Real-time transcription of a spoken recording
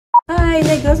Hi,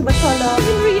 Negros Bacolod.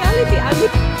 In reality,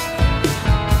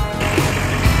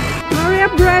 hurry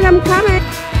up, Brad, I'm coming.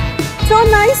 So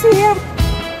nice here.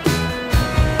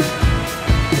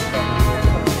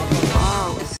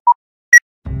 Wow.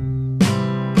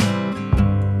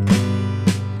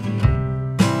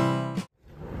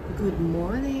 Good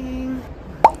morning.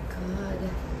 Oh my God.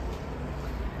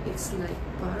 It's like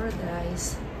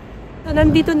paradise. So,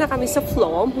 nandito na kami sa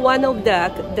Flåm, one of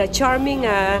the charming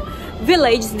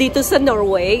village dito sa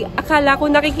Norway. Akala ko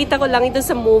nakikita ko lang ito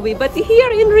sa movie, but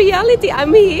here in reality, I'm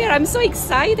here. I'm so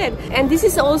excited. And this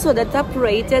is also the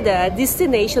top-rated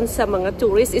destination sa mga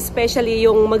tourists, especially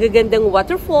yung magagandang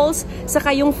waterfalls, saka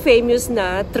yung famous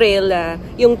na trail,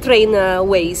 yung train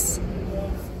ways.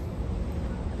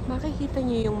 Makikita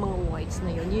niyo yung mga whites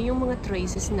na yun. Yun yung mga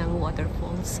traces ng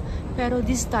waterfalls. Pero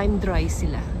this time, dry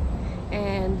sila.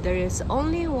 And there is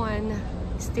only one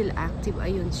still active.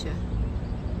 Ayun siya.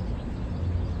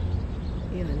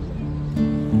 Yun.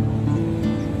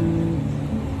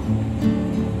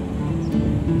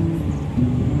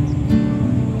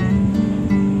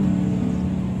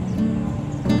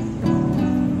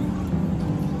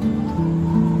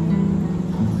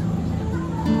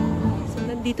 So,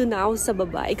 nandito na ako sa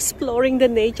baba. Exploring the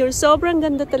nature. Sobrang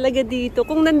ganda talaga dito.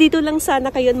 Kung nandito lang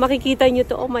sana kayo, makikita nyo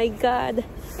to. Oh my God.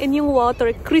 And yung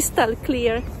water, crystal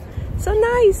clear. So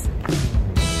nice!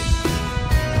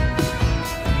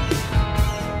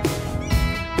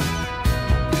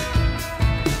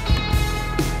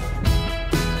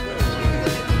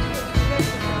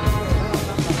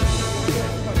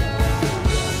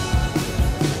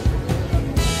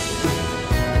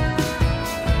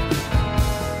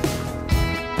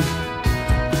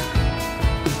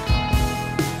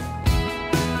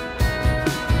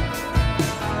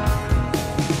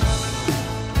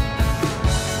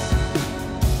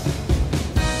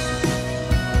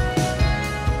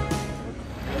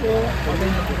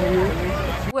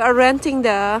 We are renting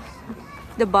the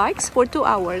bikes for 2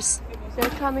 hours. They're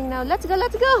coming now. Let's go,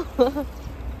 let's go!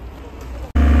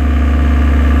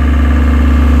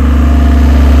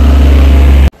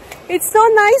 It's so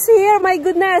nice here, my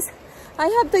goodness. I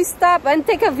have to stop and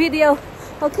take a video.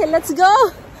 Okay, let's go.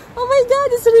 Oh my God,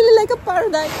 it's really like a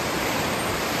paradise.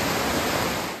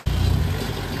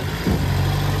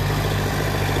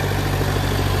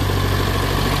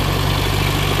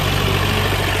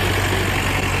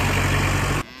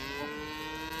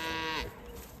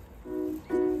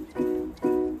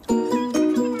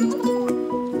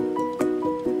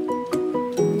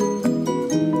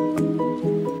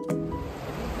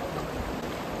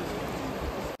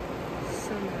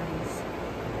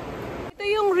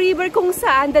 River kung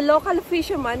saan the local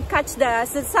fishermen catch the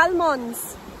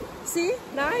salmons. See?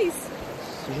 Nice.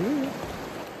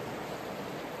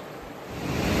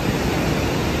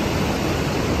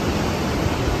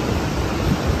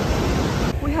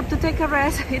 We have to take a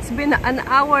rest. It's been an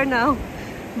hour now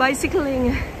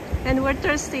bicycling and we're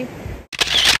thirsty.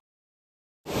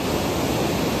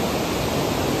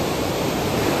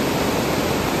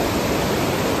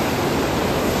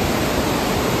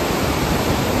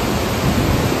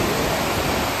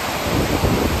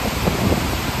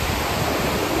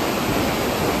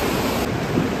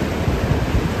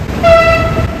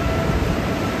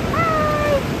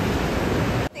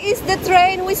 The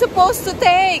train we supposed to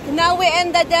take. Now we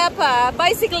ended up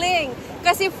bicycling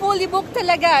kasi fully booked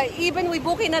talaga, even we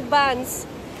book in advance.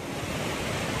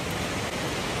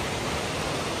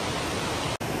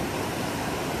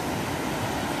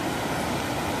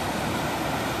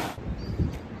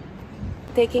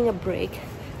 Taking a break,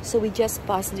 so we just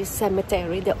passed this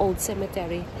cemetery, the old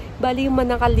cemetery. Bali yung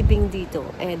manakalibing dito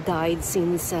died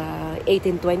since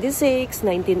 1826,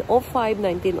 1905,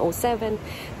 1907.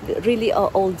 Really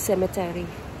old cemetery.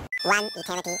 One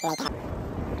eternity later.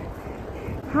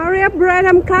 Hurry up, Brad,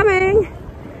 I'm coming.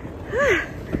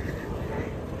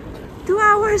 2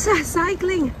 hours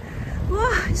cycling. Wow,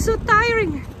 it's so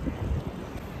tiring.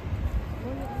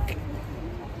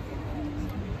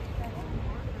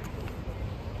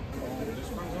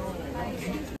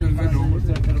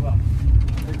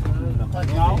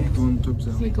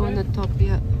 We go on the top,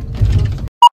 yeah.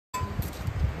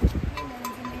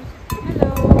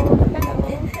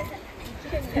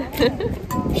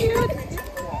 Cute.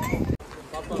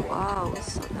 Wow,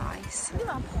 so nice.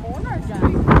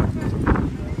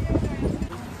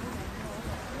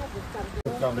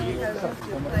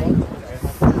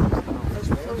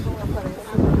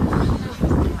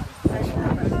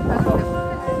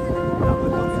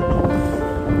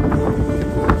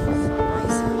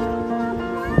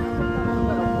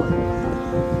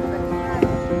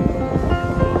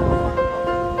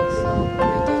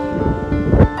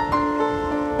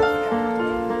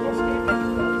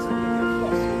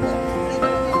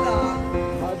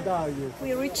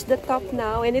 reached the top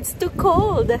now, and it's too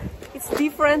cold. It's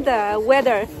different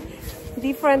weather,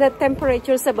 different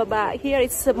temperature sa baba. Here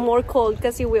it's more cold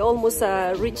kasi we almost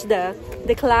reached the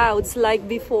clouds like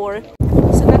before.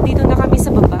 So nandito na kami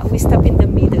sa baba. We stopped in the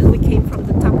middle. We came from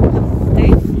the top of the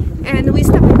mountain, and we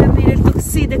stopped in the middle to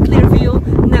see the clear view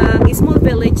ng small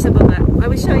village sa baba. I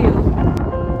will show you.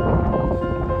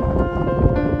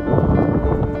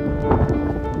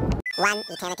 One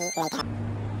eternity later.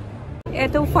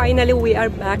 Eto, finally, we are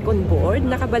back on board.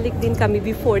 Nakabalik din kami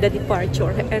before the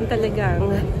departure. And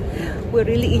talagang, we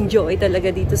really enjoy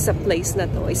talaga dito sa place na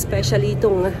to. Especially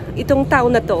itong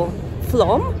town na to,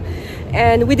 Flåm.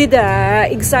 And we did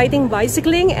exciting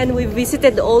bicycling and we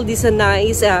visited all these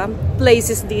nice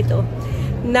places dito.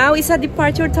 Now is a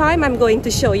departure time. I'm going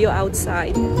to show you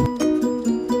outside.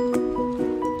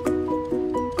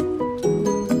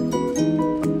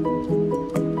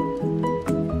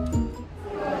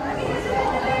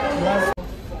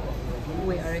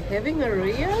 Having a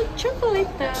real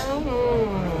chocolate now.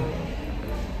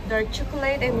 Dark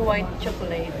chocolate and white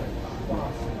chocolate.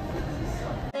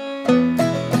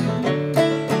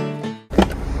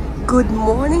 Good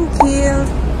morning, Kiel.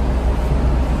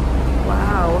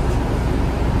 Wow.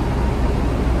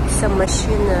 It's a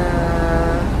machine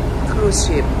cruise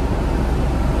ship.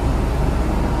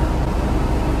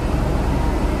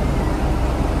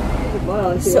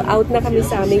 So out na kami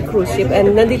sa aming cruise ship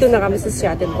and nandito na kami sa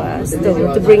shuttle bus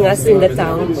to bring us in the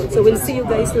town. So we'll see you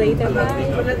guys later.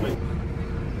 Bye!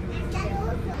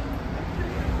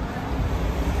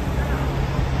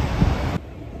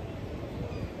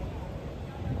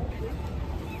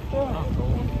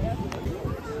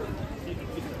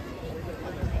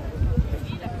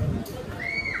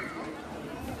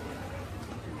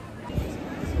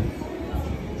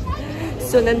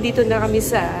 So nandito na kami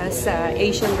sa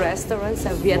Asian restaurant,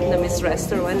 sa Vietnamese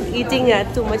restaurant. Eating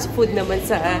too much food naman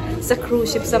sa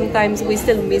cruise ship. Sometimes we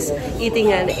still miss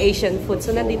eating an Asian food.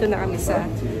 So nandito na kami sa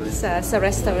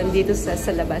restaurant dito sa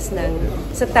labas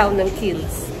sa town ng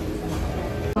Kiels.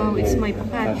 Oh, it's my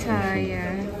pad thai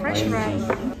fresh wrap.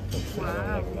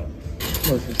 Wow.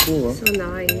 So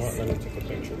nice.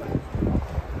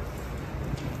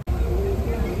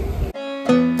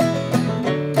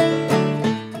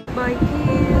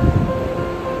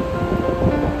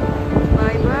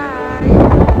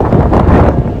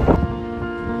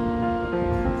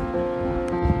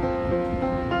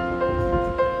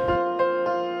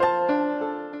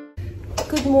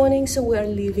 Good morning. So we are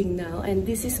leaving now, and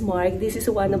this is Mark. This is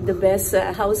one of the best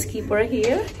housekeeper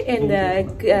here in the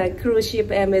cruise ship,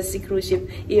 MSC cruise ship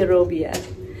Euribia.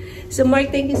 So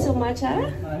Mark, thank you so much.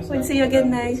 We'll see you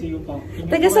again, Nay.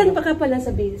 Taga saan pa ka pala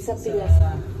sa Pilas?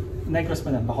 Negros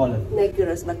pa na, Bacolod.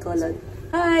 Negros, Bacolod.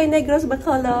 Hi, Negros,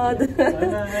 Bacolod.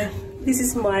 This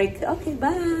is Mark. Okay,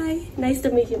 bye. Nice to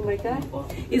meet you, Mark.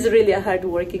 He's really a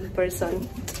hardworking person.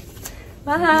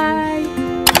 Bye.